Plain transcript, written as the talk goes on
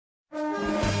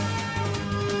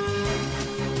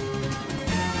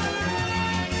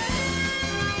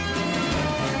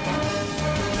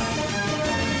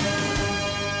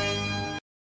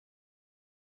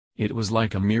It was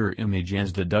like a mirror image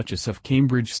as the Duchess of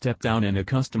Cambridge stepped down in a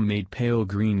custom-made pale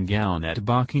green gown at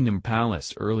Buckingham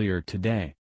Palace earlier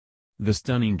today. The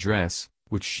stunning dress,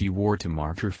 which she wore to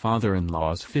mark her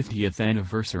father-in-law's 50th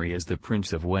anniversary as the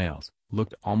Prince of Wales,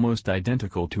 looked almost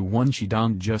identical to one she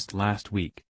donned just last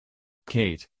week.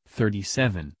 Kate,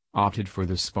 37, opted for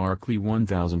the sparkly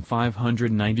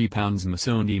 £1,590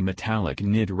 Missoni metallic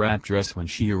knit wrap dress when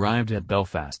she arrived at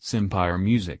Belfast's Empire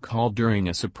Music Hall during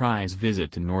a surprise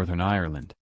visit to Northern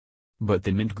Ireland. But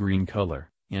the mint green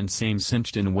color, and same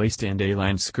cinched-in waist and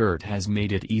A-line skirt has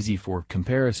made it easy for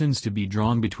comparisons to be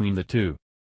drawn between the two.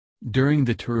 During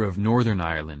the tour of Northern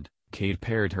Ireland, Kate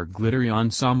paired her glittery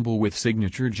ensemble with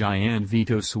signature Giant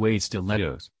Vito suede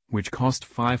stilettos, which cost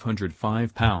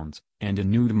 £505, and a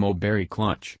nude mulberry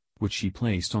clutch, which she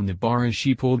placed on the bar as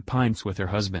she pulled pints with her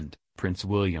husband, Prince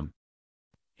William.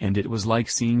 And it was like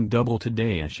seeing double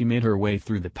today as she made her way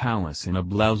through the palace in a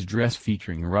blouse dress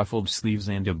featuring ruffled sleeves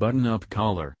and a button-up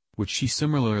collar, which she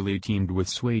similarly teamed with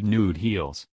suede nude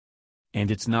heels.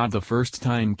 And it's not the first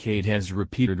time Kate has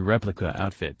repeated replica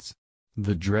outfits.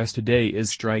 The dress today is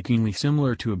strikingly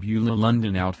similar to a Beulah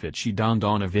London outfit she donned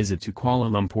on a visit to Kuala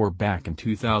Lumpur back in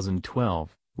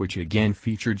 2012, which again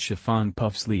featured chiffon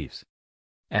puff sleeves.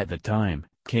 At the time,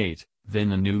 Kate,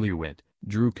 then a newlywed,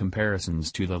 drew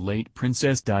comparisons to the late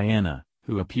Princess Diana,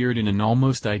 who appeared in an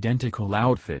almost identical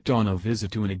outfit on a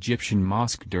visit to an Egyptian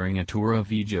mosque during a tour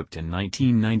of Egypt in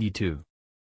 1992.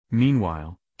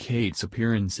 Meanwhile, Kate's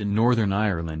appearance in Northern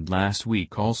Ireland last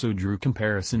week also drew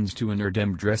comparisons to an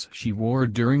Erdem dress she wore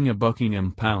during a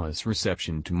Buckingham Palace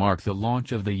reception to mark the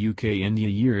launch of the UK-India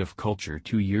Year of Culture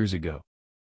 2 years ago.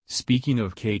 Speaking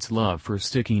of Kate's love for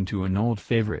sticking to an old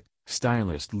favorite,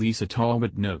 stylist Lisa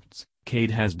Talbot notes,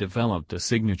 Kate has developed a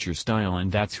signature style,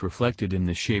 and that's reflected in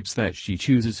the shapes that she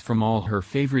chooses from all her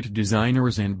favorite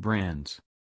designers and brands.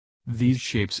 These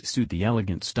shapes suit the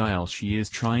elegant style she is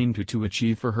trying to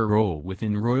achieve for her role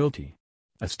within royalty,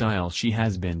 a style she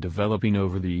has been developing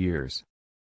over the years.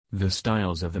 The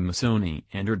styles of the Missoni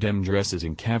and Erdem dresses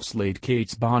encapsulate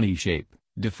Kate's body shape,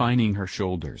 defining her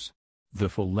shoulders. The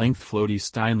full-length floaty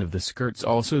style of the skirts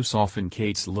also soften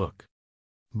Kate's look.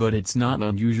 But it's not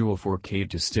unusual for Kate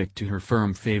to stick to her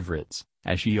firm favorites,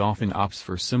 as she often opts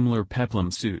for similar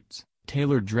peplum suits,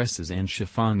 tailored dresses and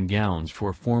chiffon gowns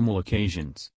for formal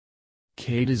occasions.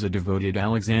 Kate is a devoted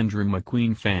Alexandra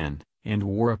McQueen fan, and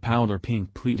wore a powder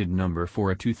pink pleated number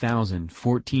for a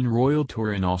 2014 royal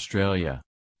tour in Australia.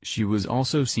 She was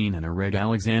also seen in a red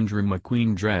Alexandra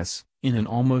McQueen dress, in an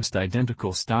almost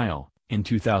identical style, in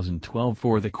 2012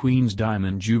 for the Queen's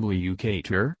Diamond Jubilee UK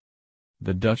tour.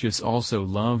 The Duchess also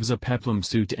loves a peplum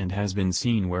suit and has been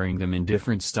seen wearing them in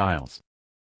different styles.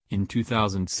 In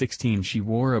 2016 she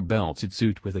wore a belted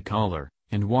suit with a collar,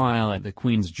 and while at the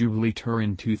Queen's Jubilee tour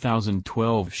in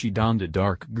 2012 she donned a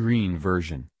dark green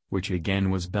version, which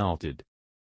again was belted.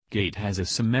 Kate has a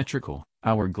symmetrical,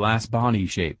 hourglass body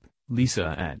shape,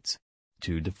 Lisa adds.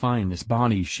 To define this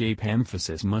body shape,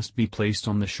 emphasis must be placed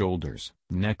on the shoulders,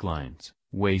 necklines,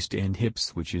 waist and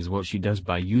hips, which is what she does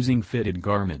by using fitted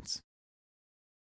garments.